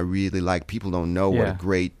someone I really like. People don't know what a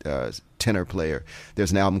great tenor player.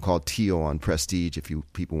 There's an album called Tio on Prestige if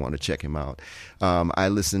people want to check him out. I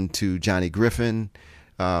listened to Johnny Griffin.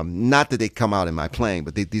 Not that they come out in my playing,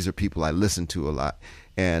 but these are people I listen to a lot.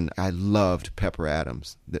 And I loved Pepper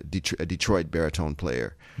Adams, a Detroit baritone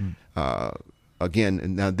player.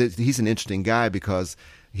 Again, now he's an interesting guy because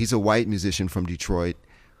he's a white musician from Detroit,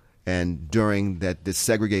 and during this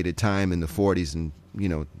segregated time in the 40s, and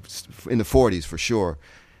in the 40s for sure,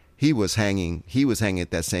 he was hanging at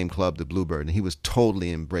that same club, the Bluebird, and he was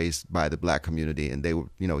totally embraced by the black community, and they were,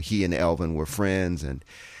 he and Elvin were friends, and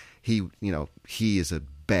he is a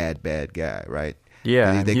bad guy, right?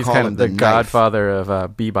 Yeah, they he's call kind him of the godfather of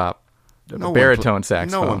bebop, baritone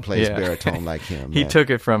saxophone. No one plays baritone like him. He took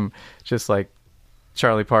it from just like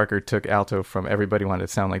Charlie Parker took alto from everybody wanted to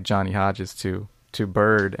sound like Johnny Hodges to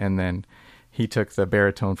Bird, and then he took the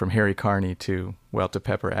baritone from Harry Carney to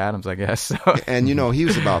Pepper Adams, I guess. So. And he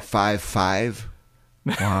was about 5'5".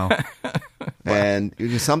 Wow. And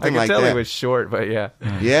it was something like that. I could tell he was short, but yeah.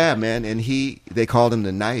 Yeah, man. And they called him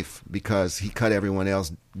the Knife because he cut everyone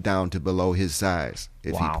else down to below his size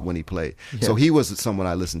when he played. Yeah. So he was someone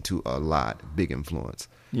I listened to a lot, big influence.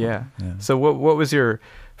 Yeah. So what was your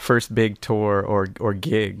first big tour or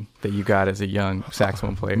gig that you got as a young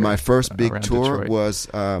saxophone player? My first big tour Detroit? Was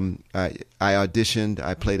I auditioned.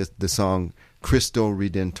 I played the song Cristo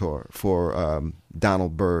Redentor for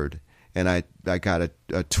Donald Byrd, and I got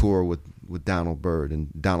a tour with with Donald Byrd and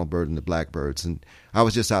the Blackbirds, and I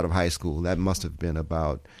was just out of high school. That must have been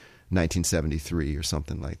about 1973 or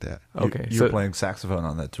something like that. Okay, you were playing saxophone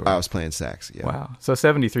on that tour. I was playing sax. Yeah. Wow. So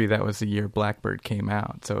 73, that was the year Blackbird came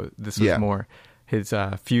out. So this was more his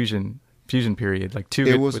fusion period, like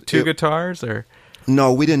two guitars, or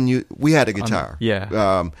no? We didn't. We had a guitar.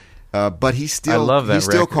 But he still, I love that he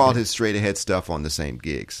still record. called his straight ahead stuff on the same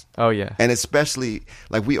gigs. Oh yeah, and especially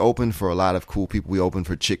like we opened for a lot of cool people. We opened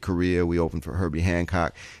for Chick Corea. We opened for Herbie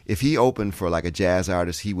Hancock. If he opened for like a jazz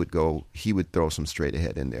artist, he would throw some straight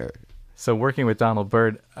ahead in there. So working with Donald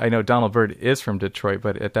Byrd, I know Donald Byrd is from Detroit,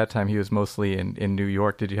 but at that time he was mostly in New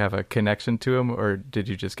York. Did you have a connection to him, or did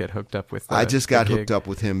you just get hooked up with I just got hooked up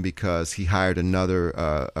with him because he hired another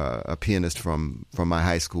a pianist from my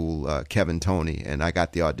high school, Kevin Toney, and I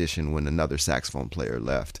got the audition when another saxophone player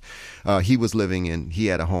left. He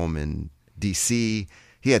had a home in D.C.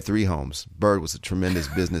 He had 3 homes. Byrd was a tremendous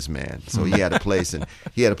businessman, so he had a place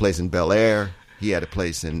in Bel Air. He had a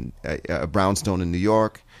place in Brownstone in New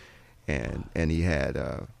York. And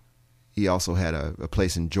he also had a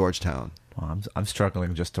place in Georgetown. Well, I'm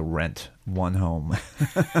struggling just to rent one home.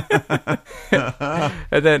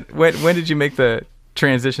 And then when did you make the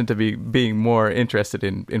transition to being more interested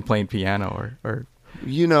in playing piano or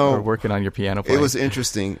working on your piano playing? It was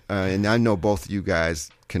interesting, and I know both of you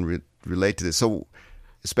guys can relate to this. So,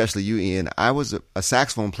 especially you, Ian, I was a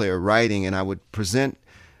saxophone player writing, and I would present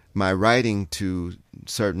my writing to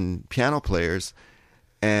certain piano players,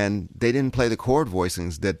 and they didn't play the chord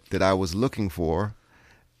voicings that I was looking for.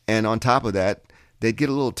 And on top of that, they'd get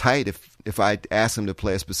a little tight if I asked them to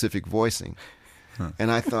play a specific voicing.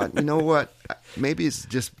 And I thought, you know what? Maybe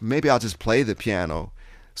I'll just play the piano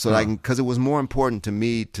so that I can, because it was more important to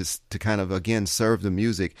me to kind of again serve the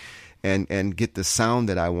music and get the sound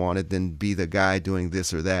that I wanted than be the guy doing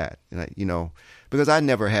this or that. And because I've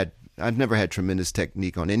never had tremendous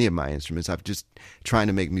technique on any of my instruments. I'm just trying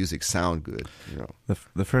to make music sound good.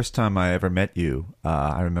 The first time I ever met you,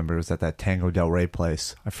 I remember it was at that Tango Del Rey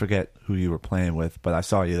place. I forget who you were playing with, but I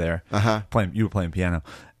saw you there. You were playing piano,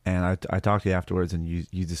 and I talked to you afterwards, and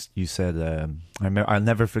you said I'll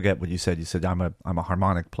never forget what you said. You said I'm a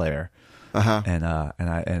harmonic player. And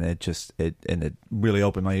it really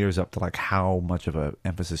opened my ears up to like how much of a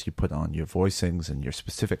emphasis you put on your voicings and your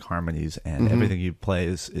specific harmonies, and everything you play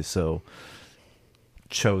is so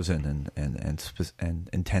chosen and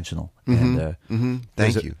intentional.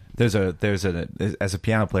 Thank you. There's as a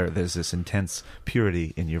piano player, there's this intense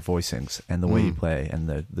purity in your voicings and the way you play and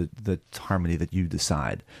the harmony that you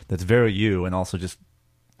decide. That's very you, and also just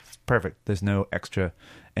perfect. There's no extra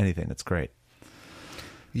anything. That's great.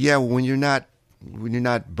 Yeah, when you're not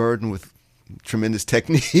burdened with tremendous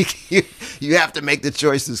technique, you have to make the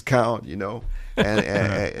choices count,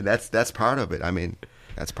 and that's part of it. I mean,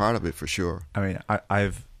 that's part of it for sure. I mean,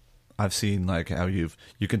 I've seen like how you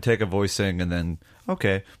can take a voicing and then,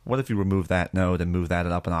 okay, what if you remove that note and move that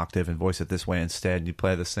up an octave and voice it this way instead, and you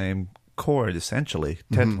play the same chord essentially.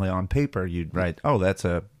 Technically on paper you'd write, oh, that's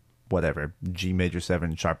a whatever, G major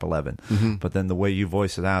 7 sharp 11. But then the way you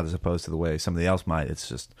voice it out as opposed to the way somebody else might,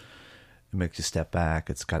 it makes you step back.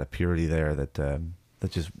 It's got a purity there that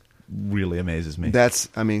just really amazes me.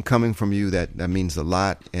 Coming from you, that means a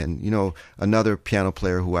lot. And another piano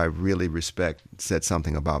player who I really respect said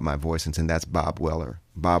something about my voicings, and that's Bob Weller.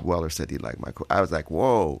 Bob Weller said he liked my. I was like,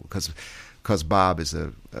 whoa, because Bob is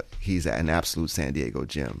he's an absolute San Diego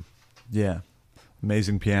gem. Yeah.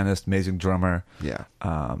 Amazing pianist, amazing drummer. Yeah,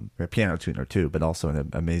 a piano tuner too, but also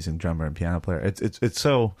an amazing drummer and piano player. It's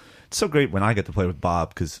so great when I get to play with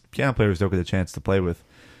Bob, because piano players don't get a chance to play with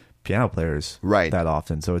piano players that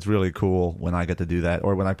often. So it's really cool when I get to do that,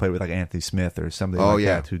 or when I play with like Anthony Smith or somebody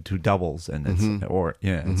that who doubles, and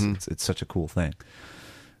it's such a cool thing.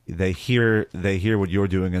 They hear what you're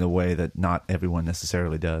doing in a way that not everyone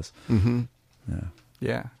necessarily does.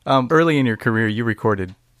 Yeah. Early in your career, you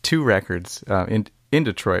recorded 2 records in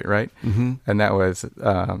Detroit, right? And that was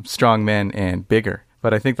Strong Men and Bigger.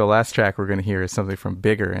 But I think the last track we're going to hear is something from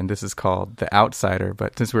Bigger, and this is called The Outsider.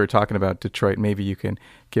 But since we were talking about Detroit, maybe you can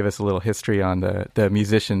give us a little history on the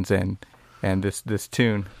musicians and this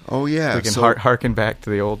tune. Oh, yeah. We can harken back to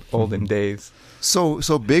the olden days. So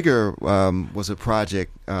Bigger was a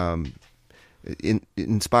project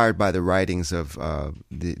inspired by the writings of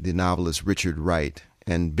the novelist Richard Wright,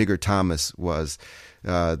 and Bigger Thomas was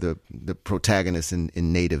the protagonist in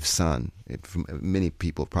Native Son. Many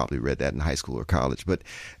people probably read that in high school or college,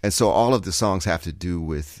 and so all of the songs have to do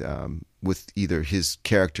with either his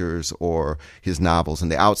characters or his novels.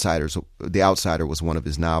 And The Outsider was one of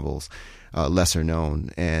his novels, lesser known,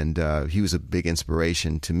 and he was a big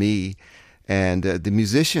inspiration to me. And the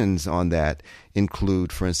musicians on that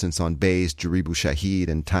include, for instance, on bass, Jaribu Shahid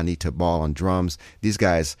and Tanita Ball on drums. These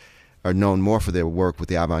guys are known more for their work with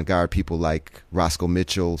the avant-garde people like Roscoe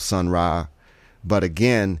Mitchell, Sun Ra. But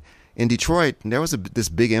again, in Detroit, there was this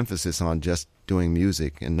big emphasis on just doing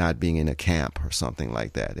music and not being in a camp or something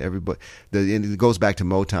like that. It goes back to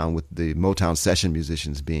Motown, with the Motown session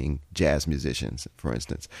musicians being jazz musicians, for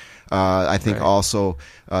instance. I think also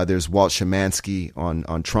there's Walt Szymanski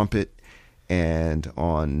on trumpet, and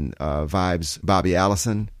on vibes, Bobby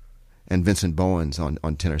Allison, and Vincent Bowens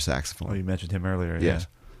on tenor saxophone. Oh, you mentioned him earlier. Yes.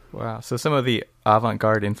 Yeah. Wow. So some of the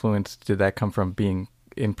avant-garde influence, did that come from being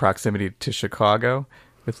in proximity to Chicago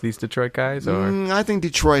with these Detroit guys? Or I think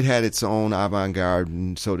Detroit had its own avant-garde,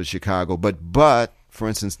 and so did Chicago. But for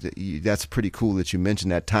instance, that's pretty cool that you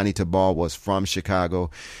mentioned that. Tani Tabal was from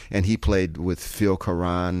Chicago, and he played with Phil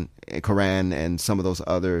Karan and some of those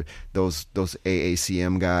other those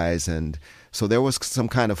AACM guys, and so there was some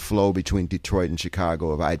kind of flow between Detroit and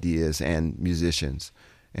Chicago of ideas and musicians,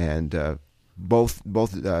 and both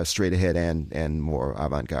straight ahead and more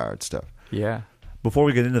avant-garde stuff. Yeah. Before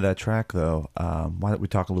we get into that track, though, why don't we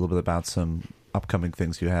talk a little bit about some upcoming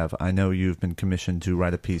things you have? I know you've been commissioned to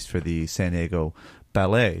write a piece for the San Diego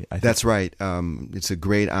Ballet. I think. That's right. It's a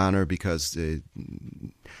great honor because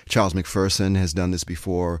Charles McPherson has done this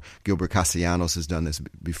before, Gilbert Castellanos has done this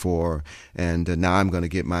before, and now I'm going to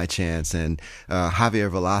get my chance, and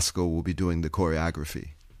Javier Velasco will be doing the choreography.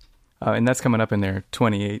 And that's coming up in their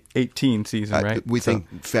 2018 season, right? We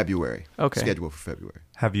think February. Okay. Scheduled for February.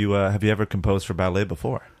 Have you ever composed for ballet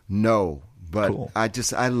before? No, but cool.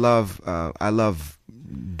 I love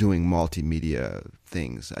doing multimedia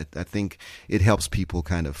things. I think it helps people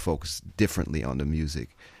kind of focus differently on the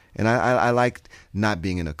music, and I like not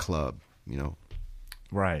being in a club, you know.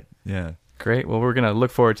 Right. Yeah. Great. Well, we're going to look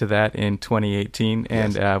forward to that in 2018,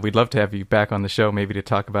 and Yes. we'd love to have you back on the show, maybe to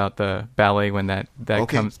talk about the ballet when that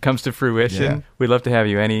Okay. comes to fruition. Yeah. We'd love to have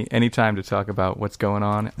you any time to talk about what's going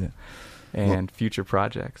on and future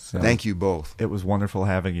projects. So. Thank you both. It was wonderful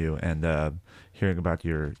having you and hearing about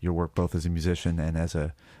your work both as a musician and as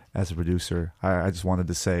a producer. I just wanted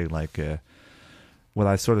to say, like, what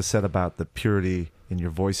I sort of said about the purity in your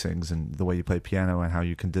voicings and the way you play piano and how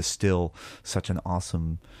you can distill such an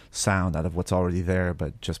awesome sound out of what's already there,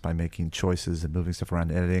 but just by making choices and moving stuff around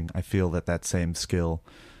and editing, I feel that same skill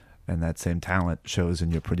and that same talent shows in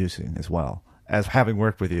your producing as well. As having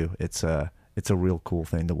worked with you, it's a real cool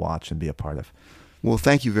thing to watch and be a part of. Well,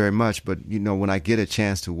 thank you very much. But, you know, when I get a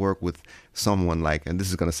chance to work with someone like, and this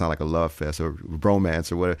is going to sound like a love fest or romance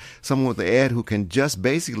or whatever, someone with Ed who can just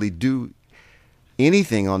basically do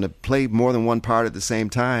anything play more than one part at the same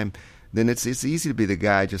time, then it's easy to be the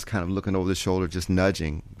guy just kind of looking over the shoulder, just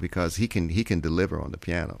nudging, because he can deliver on the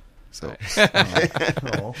piano. So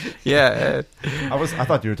Cool. Yeah. I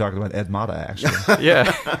thought you were talking about Ed Mata, actually.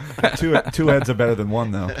 Yeah. Two Eds are better than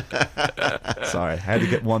one, though. Sorry, I had to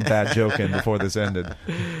get one bad joke in before this ended.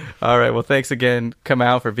 All right. Well, thanks again,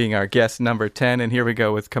 Kamau, for being our guest number 10. And here we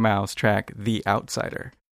go with Kamau's track, The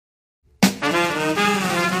Outsider.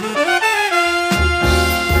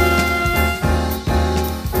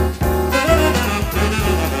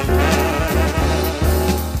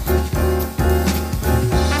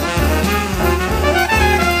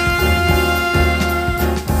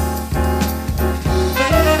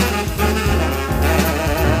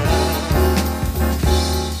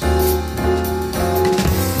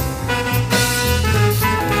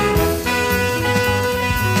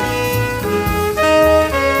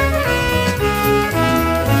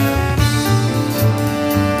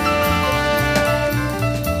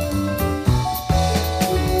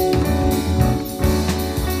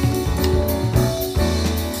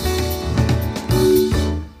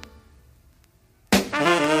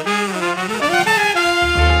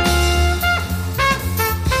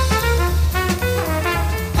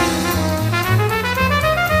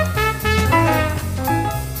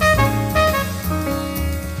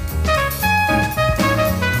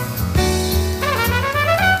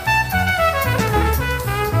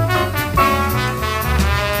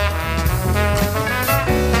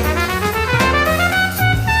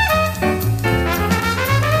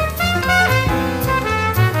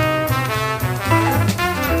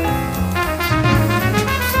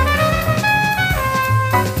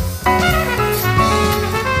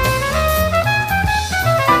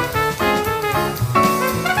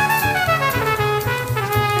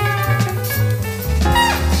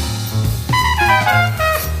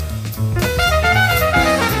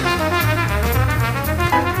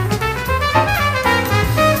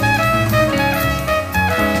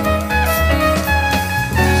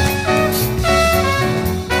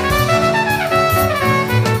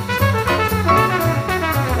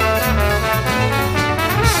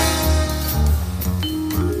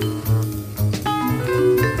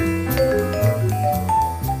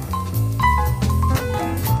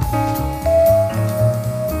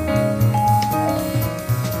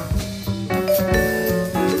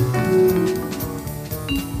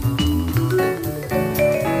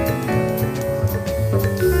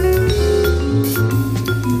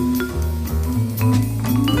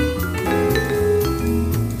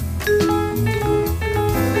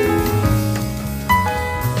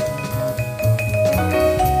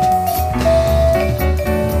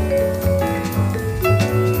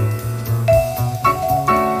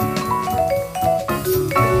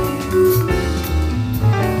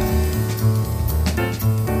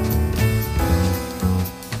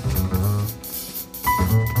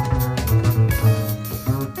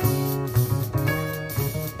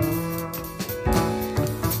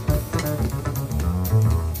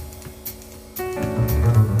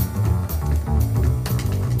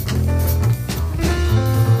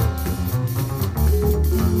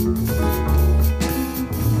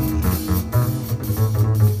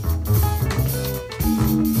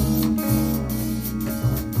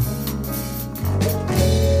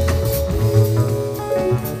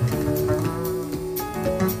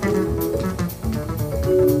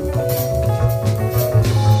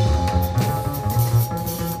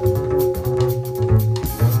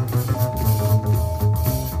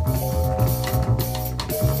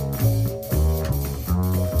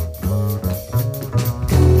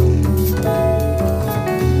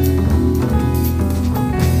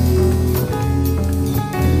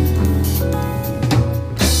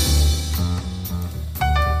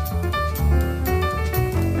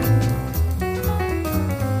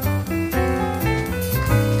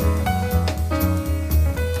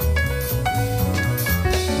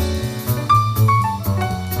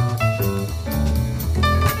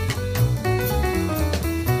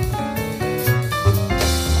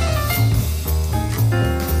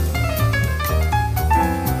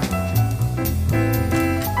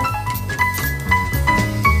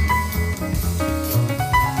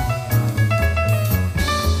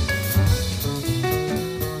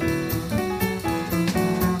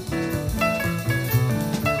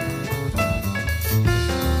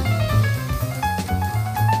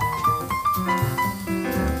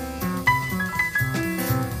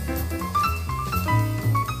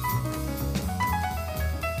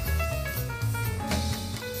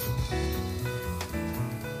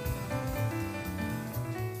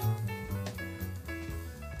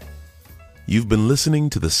 You've been listening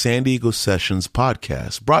to the San Diego Sessions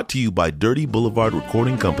podcast, brought to you by Dirty Boulevard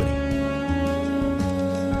Recording Company.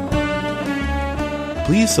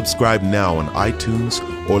 Please subscribe now on iTunes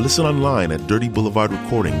or listen online at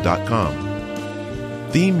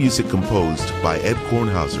dirtyboulevardrecording.com. Theme music composed by Ed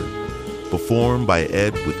Kornhauser. Performed by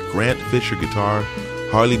Ed with Grant Fisher guitar,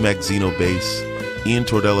 Harley Mazzino bass, Ian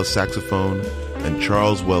Tordella saxophone, and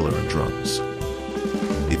Charles Weller on drums.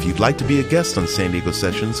 If you'd like to be a guest on San Diego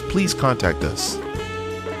Sessions, please contact us.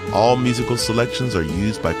 All musical selections are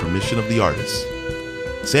used by permission of the artist.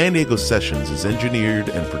 San Diego Sessions is engineered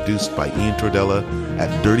and produced by Ian Tordella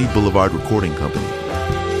at Dirty Boulevard Recording Company.